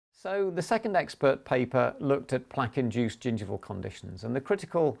So the second expert paper looked at plaque-induced gingival conditions, and the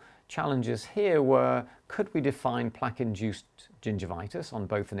critical challenges here were: could we define plaque-induced gingivitis on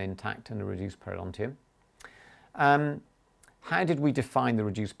both an intact and a reduced periodontium? How did we define the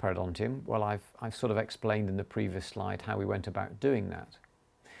reduced periodontium? Well, I've sort of explained in the previous slide how we went about doing that.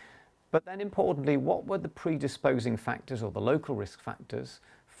 But then importantly, what were the predisposing factors or the local risk factors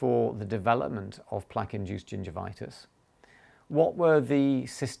for the development of plaque-induced gingivitis? What were the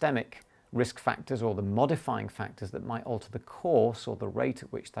systemic risk factors or the modifying factors that might alter the course or the rate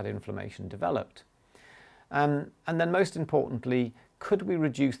at which that inflammation developed? And then most importantly, could we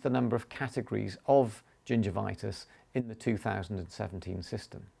reduce the number of categories of gingivitis in the 2017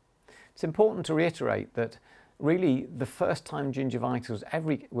 system? It's important to reiterate that really the first time gingivitis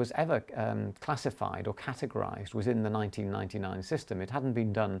was ever classified or categorised was in the 1999 system. It hadn't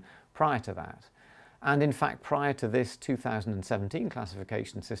been done prior to that. And in fact, prior to this 2017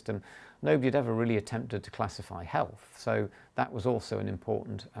 classification system, nobody had ever really attempted to classify health. So that was also an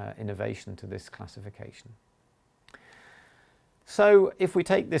important innovation to this classification. So if we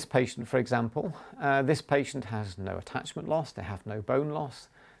take this patient, for example, this patient has no attachment loss, they have no bone loss.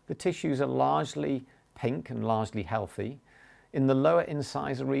 The tissues are largely pink and largely healthy. In the lower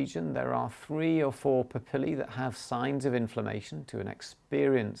incisor region, there are 3 or 4 papillae that have signs of inflammation to an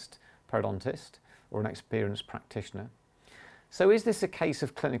experienced periodontist or an experienced practitioner. So is this a case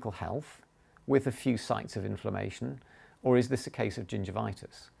of clinical health with a few sites of inflammation, or is this a case of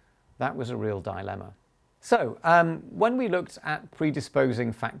gingivitis? That was a real dilemma. So when we looked at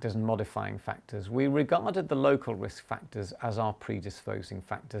predisposing factors and modifying factors, we regarded the local risk factors as our predisposing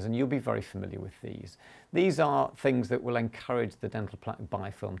factors, and you'll be very familiar with these. These are things that will encourage the dental plaque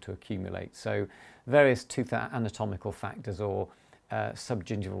biofilm to accumulate. So various tooth anatomical factors or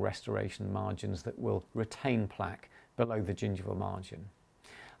subgingival restoration margins that will retain plaque below the gingival margin.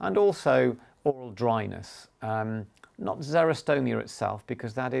 And also oral dryness, not xerostomia itself,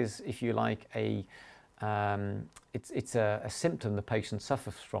 because that is, if you like, it's a symptom the patient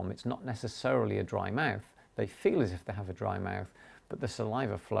suffers from. It's not necessarily a dry mouth. They feel as if they have a dry mouth, but the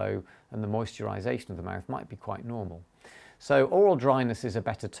saliva flow and the moisturization of the mouth might be quite normal. So oral dryness is a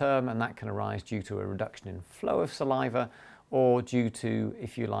better term, and that can arise due to a reduction in flow of saliva, or due to,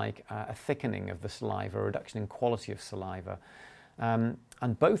 if you like, a thickening of the saliva, a reduction in quality of saliva. And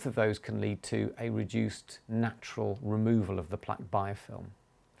both of those can lead to a reduced natural removal of the plaque biofilm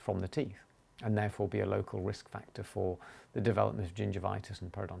from the teeth, and therefore be a local risk factor for the development of gingivitis and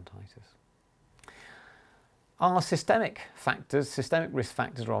periodontitis. Our systemic factors, systemic risk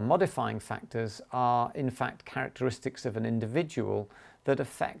factors or modifying factors, are in fact characteristics of an individual that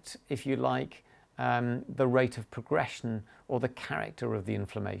affect, if you like, the rate of progression or the character of the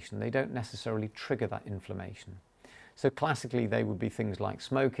inflammation. They don't necessarily trigger that inflammation. So classically they would be things like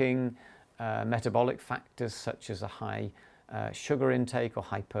smoking, metabolic factors such as a high sugar intake or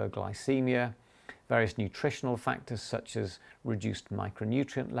hyperglycemia, various nutritional factors such as reduced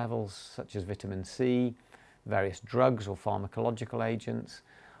micronutrient levels such as vitamin C, various drugs or pharmacological agents,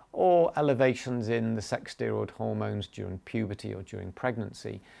 or elevations in the sex steroid hormones during puberty or during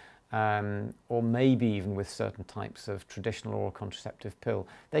pregnancy. Or maybe even with certain types of traditional oral contraceptive pill,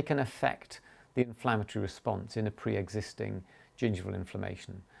 they can affect the inflammatory response in a pre-existing gingival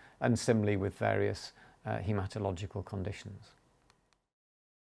inflammation, and similarly with various hematological conditions.